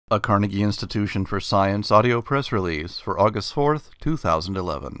A Carnegie Institution for Science audio press release for August 4th,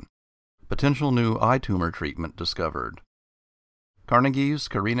 2011. Potential new eye tumor treatment discovered. Carnegie's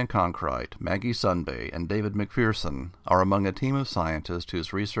Karina Konkreit, Maggie Sunbay, and David McPherson are among a team of scientists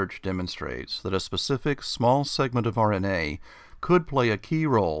whose research demonstrates that a specific small segment of RNA could play a key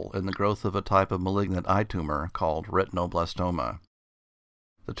role in the growth of a type of malignant eye tumor called retinoblastoma.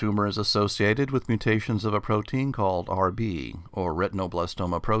 The tumor is associated with mutations of a protein called Rb, or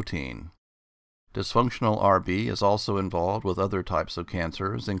retinoblastoma protein. Dysfunctional Rb is also involved with other types of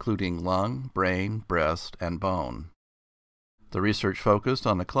cancers, including lung, brain, breast, and bone. The research focused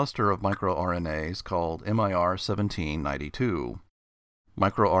on a cluster of microRNAs called MIR1792.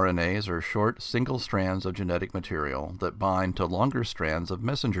 MicroRNAs are short, single strands of genetic material that bind to longer strands of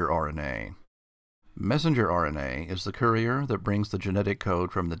messenger RNA. Messenger RNA is the courier that brings the genetic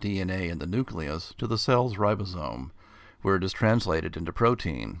code from the DNA in the nucleus to the cell's ribosome, where it is translated into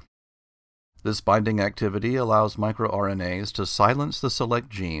protein. This binding activity allows microRNAs to silence the select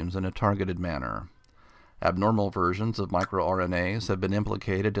genes in a targeted manner. Abnormal versions of microRNAs have been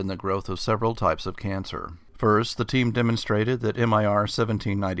implicated in the growth of several types of cancer. First, the team demonstrated that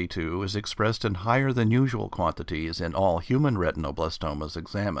MIR1792 is expressed in higher than usual quantities in all human retinoblastomas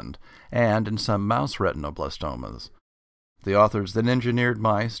examined, and in some mouse retinoblastomas. The authors then engineered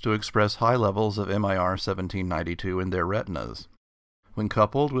mice to express high levels of MIR1792 in their retinas. When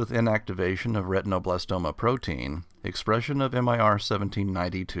coupled with inactivation of retinoblastoma protein, expression of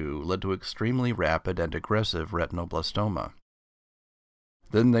MIR1792 led to extremely rapid and aggressive retinoblastoma.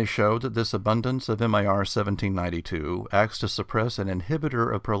 Then they showed that this abundance of MIR1792 acts to suppress an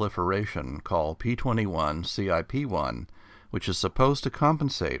inhibitor of proliferation called P21-CIP1, which is supposed to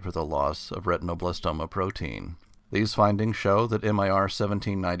compensate for the loss of retinoblastoma protein. These findings show that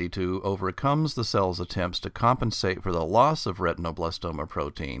MIR1792 overcomes the cell's attempts to compensate for the loss of retinoblastoma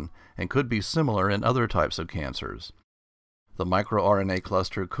protein and could be similar in other types of cancers. The microRNA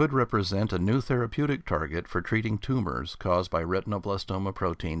cluster could represent a new therapeutic target for treating tumors caused by retinoblastoma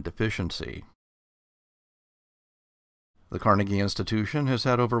protein deficiency. The Carnegie Institution has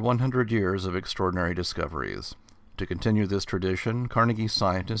had over 100 years of extraordinary discoveries. To continue this tradition, Carnegie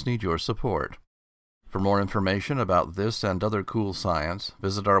scientists need your support. For more information about this and other cool science,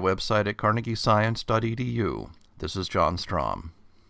 visit our website at carnegiescience.edu. This is John Strom.